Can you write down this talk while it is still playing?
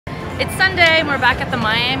It's Sunday and we're back at the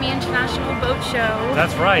Miami International Boat Show.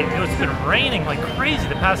 That's right. It's been raining like crazy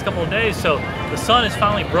the past couple of days, so the sun is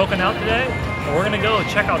finally broken out today. And we're gonna go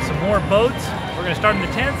check out some more boats. We're gonna start in the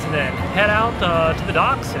tents and then head out to the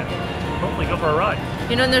docks and hopefully go for a ride.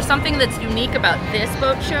 You know, and there's something that's unique about this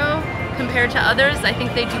boat show compared to others. I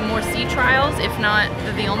think they do more sea trials, if not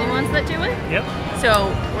they're the only ones that do it. Yep. So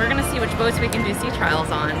we're gonna see which boats we can do sea trials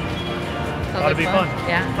on. Ought to be fun.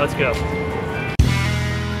 Yeah. Let's go.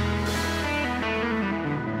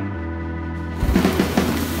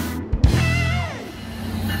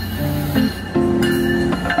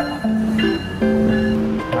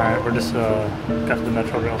 Alright, we're just got to the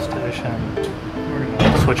Metro Rail station. We're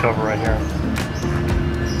gonna switch over right here.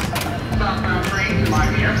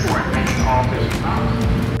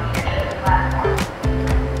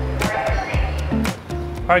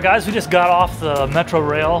 Alright guys, we just got off the Metro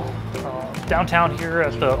Rail downtown here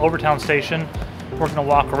at the Overtown station. We're gonna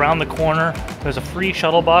walk around the corner. There's a free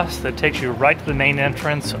shuttle bus that takes you right to the main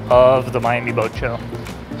entrance of the Miami Boat Show.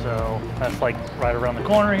 So that's like right around the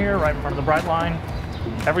corner here, right in front of the Brightline.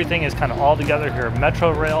 Everything is kind of all together here.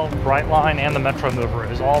 Metro Rail, Brightline, and the Metro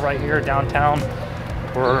Mover is all right here downtown.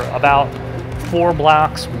 We're about 4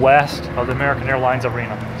 blocks west of the American Airlines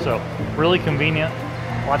Arena. So really convenient.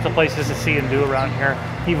 Lots of places to see and do around here,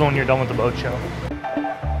 even when you're done with the boat show.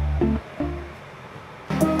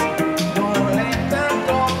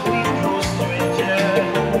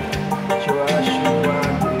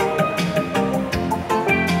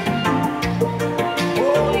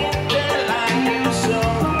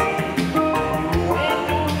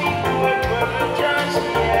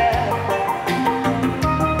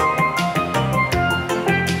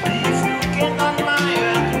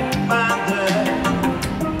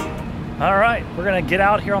 All right, we're gonna get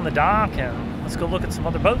out here on the dock and let's go look at some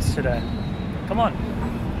other boats today. Come on.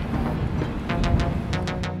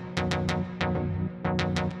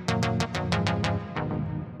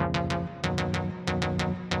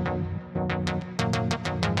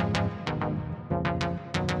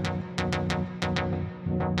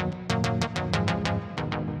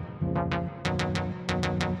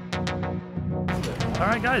 All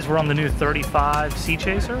right guys, we're on the new 35 Sea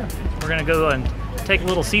Chaser. We're gonna go and take a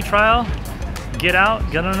little sea trial, get out,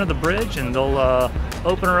 get under the bridge, and they'll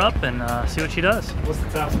open her up and see what she does. What's the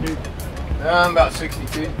top speed? About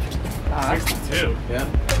 62. 62? Yeah.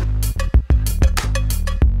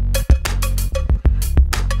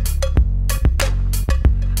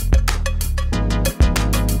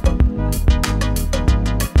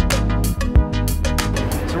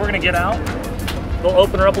 So we're gonna get out. They'll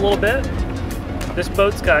open her up a little bit. This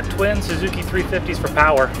boat's got twin Suzuki 350s for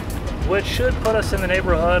power, which should put us in the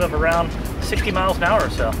neighborhood of around 60 miles an hour or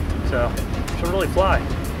so. So, she'll really fly.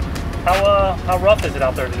 How rough is it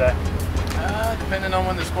out there today? Depending on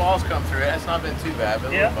when the squalls come through, it's not been too bad,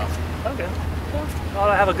 but a little bumpy. Okay. Well,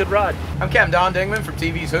 I'll have a good ride. I'm Captain Don Dingman from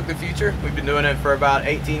TV's Hook the Future. We've been doing it for about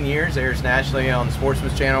 18 years. Airs nationally on the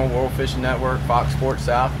Sportsman's Channel, World Fishing Network, Fox Sports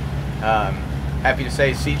South. Happy to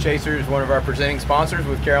say Sea Chaser is one of our presenting sponsors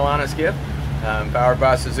with Carolina Skiff, powered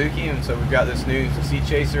by Suzuki, and so we've got this new Sea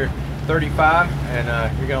Chaser 35, and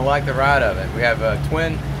you're going to like the ride of it. We have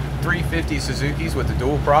twin 350 Suzukis with the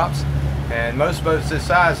dual props, and most boats this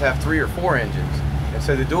size have 3 or 4 engines. And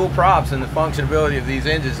so the dual props and the functionality of these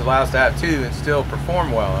engines allow us to have 2 and still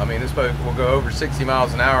perform well. I mean, this boat will go over 60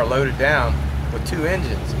 miles an hour loaded down with 2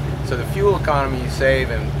 engines. So the fuel economy you save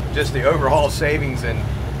and just the overall savings and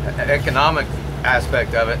economic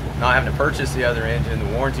aspect of it, not having to purchase the other engine,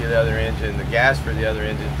 the warranty of the other engine, the gas for the other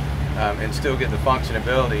engine, and still get the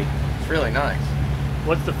functionality. It's really nice.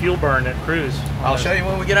 What's the fuel burn at cruise? I'll show you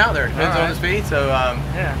when we get out there. Depends on the speed. So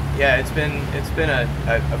yeah, it's been a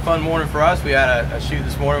fun morning for us. We had a shoot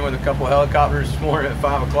this morning with a couple of helicopters this morning at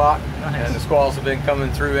 5 o'clock, and the squalls have been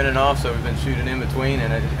coming through in and off. So we've been shooting in between,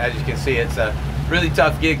 and as you can see, it's a really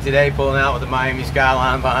tough gig today, pulling out with the Miami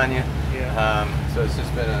skyline behind you. Yeah. So it's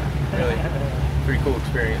just been a really pretty cool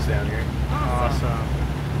experience down here. Awesome.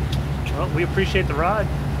 Well, we appreciate the ride,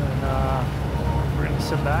 and we're gonna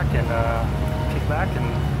sit back and kick back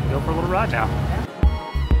and go for a little ride now.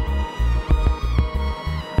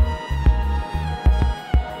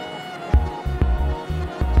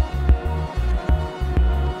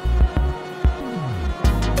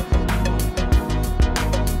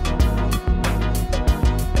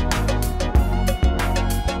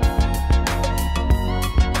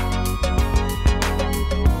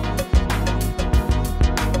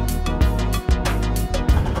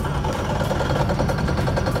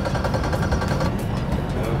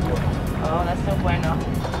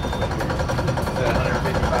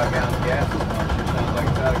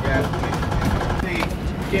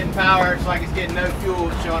 getting power. It's like it's getting no fuel.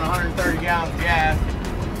 It's showing 130 gallons of gas.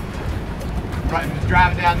 Right, just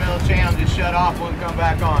driving down the middle of the channel, just shut off, wouldn't come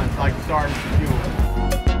back on. It's like starting some fuel.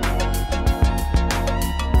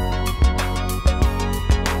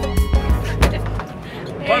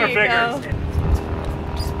 Butterfingers.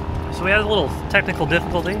 So we had a little technical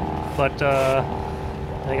difficulty, but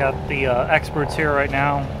they got the experts here right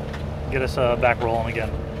now. Get us back rolling again.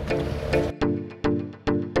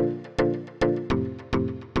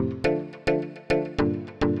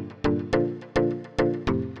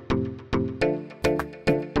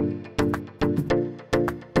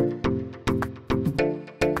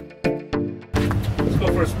 Let's go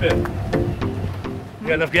for a spin. You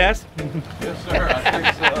got enough gas? Yes, sir. I think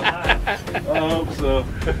so. I hope so.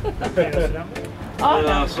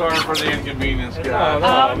 Sorry for the inconvenience, guys.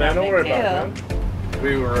 No, man, don't worry about it, man.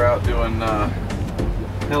 We were out doing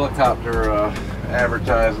helicopter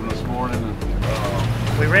advertising this morning.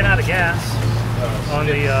 And, We ran out of gas on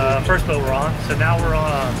the first boat we're on, so now we're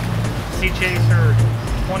on a Sea Chaser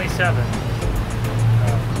 27. A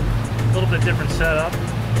little bit different setup.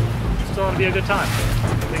 Still gonna be a good time.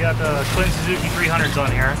 We got the twin Suzuki 300s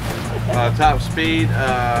on here. top speed,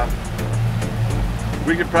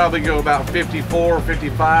 we could probably go about 54,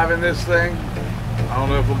 55 in this thing. I don't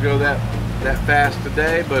know if we'll go that fast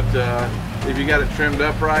today, but if you got it trimmed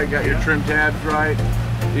up right, got your trim tabs right,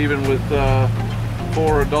 even with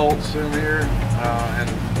 4 adults in here and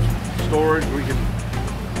storage, we can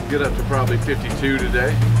get up to probably 52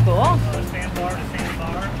 today. Cool. Sandbar to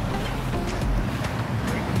sandbar.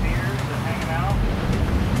 Drinking beers and hanging out.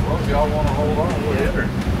 Well, if y'all want to hold on, we'll hit her.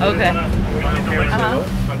 Okay.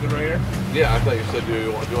 Something right here? Yeah, I thought you said,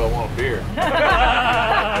 do I want a beer?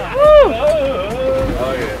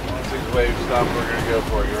 Oh yeah, once these waves stop, we're gonna go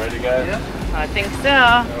for it. You ready, guys? I think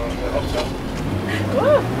so.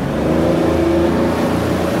 Woo.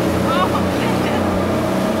 Oh, man.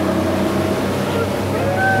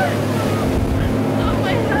 Oh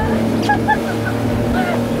my God.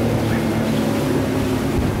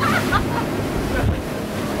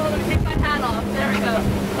 Well, let me take my hat off. There we go.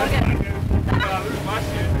 Okay.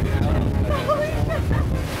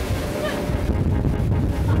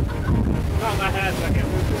 Not my hat, I can't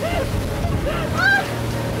move it.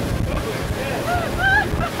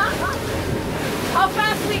 How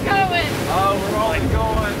fast we going? Oh, we're only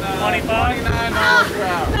going 25? 29 miles per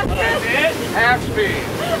hour. That's it? Half speed.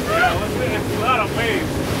 Yeah, let's see. It's a lot of waves.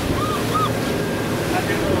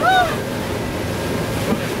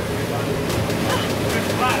 It's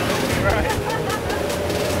flat, right?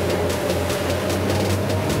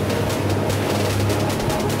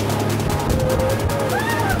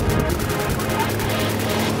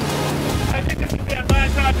 I think this could be a bad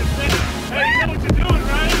time to finish. Hey, you know what you're doing,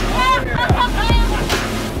 right? Oh,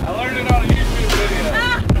 yeah. I learned it on a YouTube video.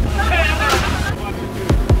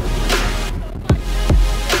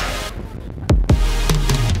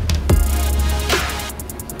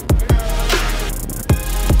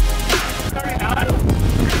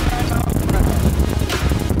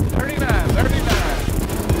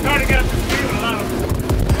 Trying to get up to speed with a lot of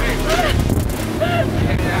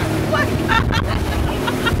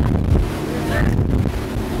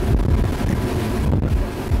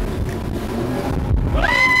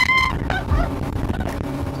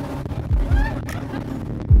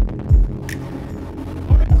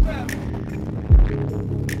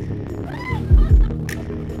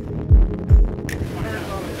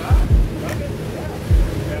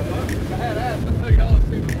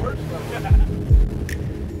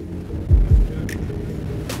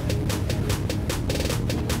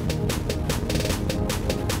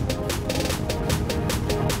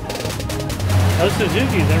Those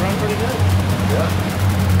Suzukis, they run pretty good.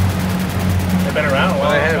 They've been around a When while.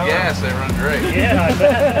 they have gas, they run great. Yeah, I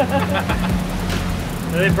bet.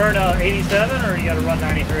 Do they burn 87 or you got to run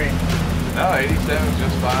 93? No, 87 is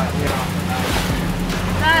just fine.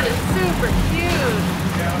 That is super cute.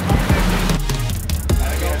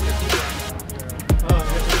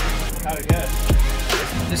 How'd it get?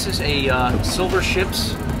 This is a Silver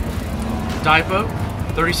Ships dive boat,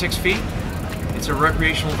 36 feet. It's a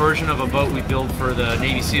recreational version of a boat we build for the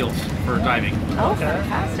Navy SEALs for diving. Oh,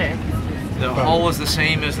 fantastic. The hull is the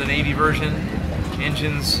same as the Navy version,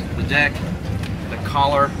 engines, the deck, the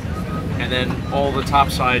collar, and then all the top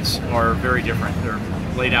sides are very different. They're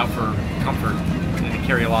laid out for comfort and they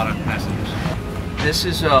carry a lot of passengers. This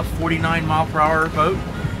is a 49 mile per hour boat.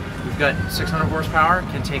 We've got 600 horsepower,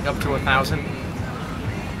 can take up to 1,000.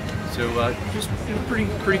 So just a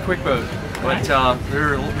pretty quick boat. But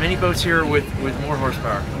there are many boats here with more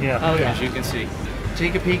horsepower. Yeah. Oh, yeah. As you can see.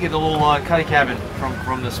 Take a peek at the little cuddy cabin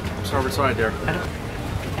from the starboard side there.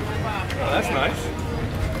 nice.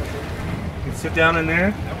 You can sit down in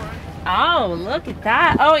there. Oh, look at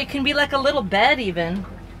that. Oh, it can be like a little bed even,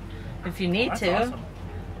 if you need to. Awesome.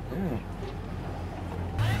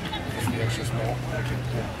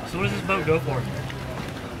 So what does this boat go for?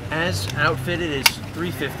 As outfitted is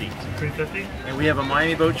 $350. $350? And we have a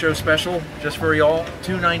Miami Boat Show special just for y'all,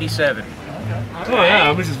 $297. Oh yeah,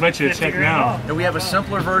 I'm just bet you a check now. And we have a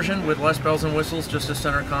simpler version with less bells and whistles, just a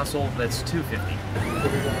center console, that's $250.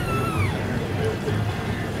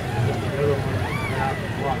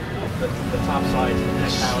 The top side.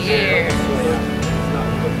 Cheers.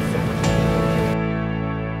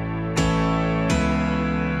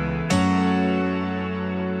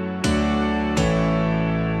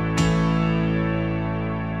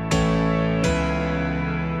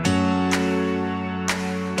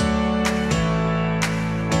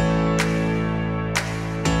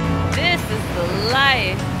 This is the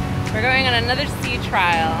life. We're going on another sea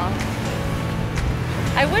trial.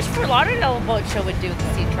 I wish Fort Lauderdale Boat Show would do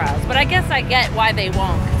the sea trials, but I guess I get why they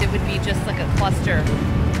won't, because it would be just like a cluster,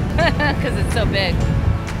 because it's so big.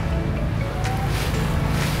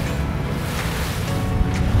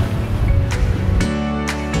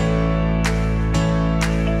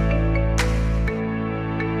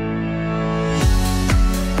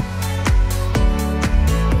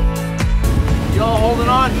 Y'all holding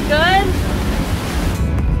on? Good?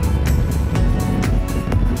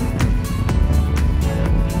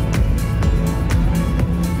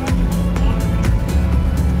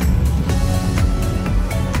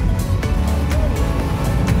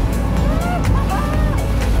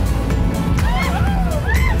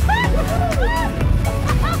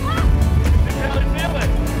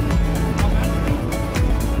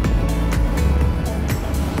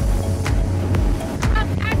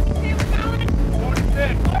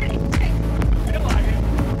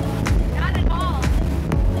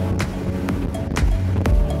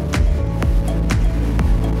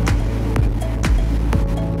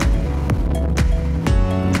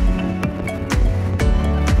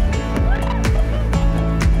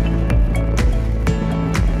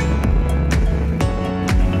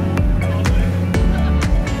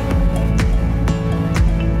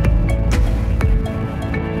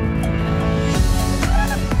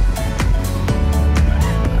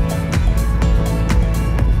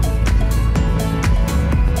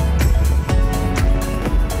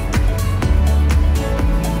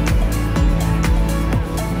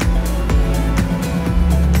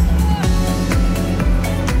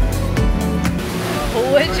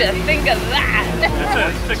 What'd you think of that?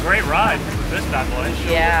 It's a great ride with this bad boy.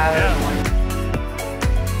 Yeah.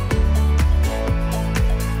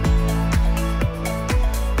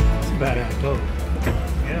 It's a badass boat.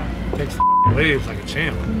 Yeah. Takes the waves like a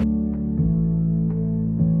champ.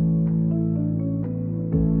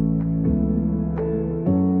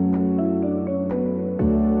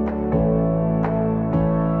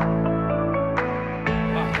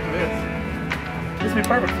 Wow, look at this. This would be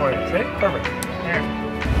perfect for you. See? Perfect. Here.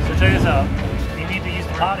 So check this out. You need to use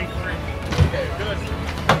the potty. Okay, good.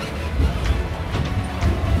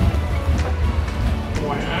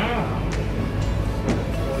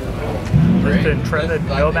 This is the Intrepid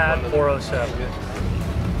Nomad 407.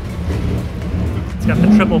 It's got the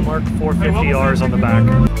triple Mark 450Rs on the back.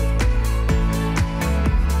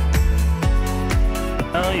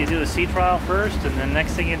 Well, you do a sea trial first, and then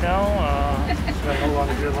next thing you know, it's got a whole lot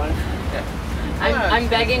of good life. I'm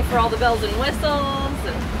begging for all the bells and whistles.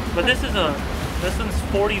 But this one's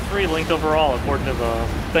 43 length overall, according to the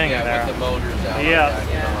thing Yeah, there. with the motors out. Yeah. Like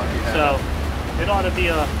that, So it ought to be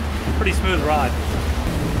a pretty smooth ride.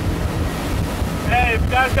 Hey, if you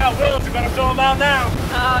guys got wheels, you better throw them out now.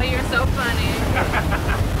 Oh, you're so funny.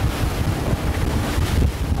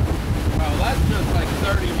 Oh, that's just like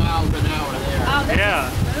 30 miles an hour there. Oh, this Yeah.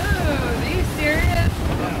 is smooth. Are you serious?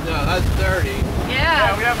 No, that's 30.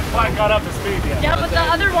 Yeah, we haven't quite got up to speed yet. Yeah, but the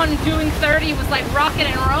other one doing 30 was like rocking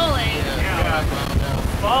and rolling. Yeah.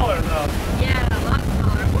 Smaller though. Yeah, a lot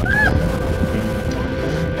smaller. Woo!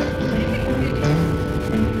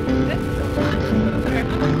 This is a lot smoother.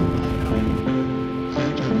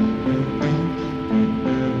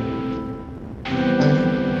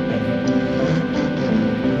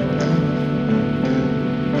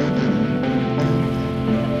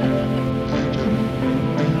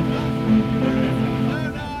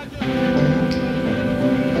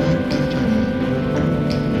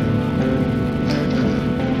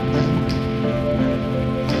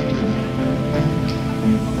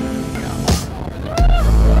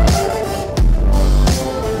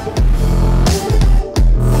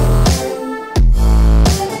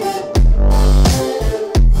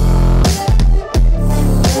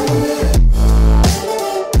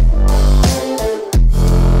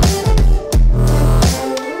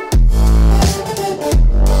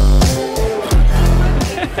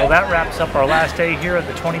 Well, that wraps up our last day here at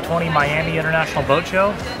the 2020 Miami International Boat Show.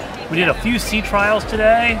 We did a few sea trials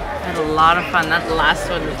today. Had a lot of fun. That last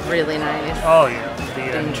one was really nice. Oh yeah,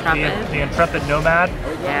 the Intrepid. The Intrepid Nomad.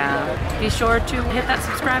 Yeah. Be sure to hit that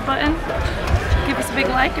subscribe button. Give us a big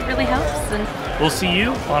like. It really helps. And We'll see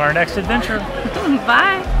you on our next adventure.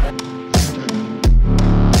 bye.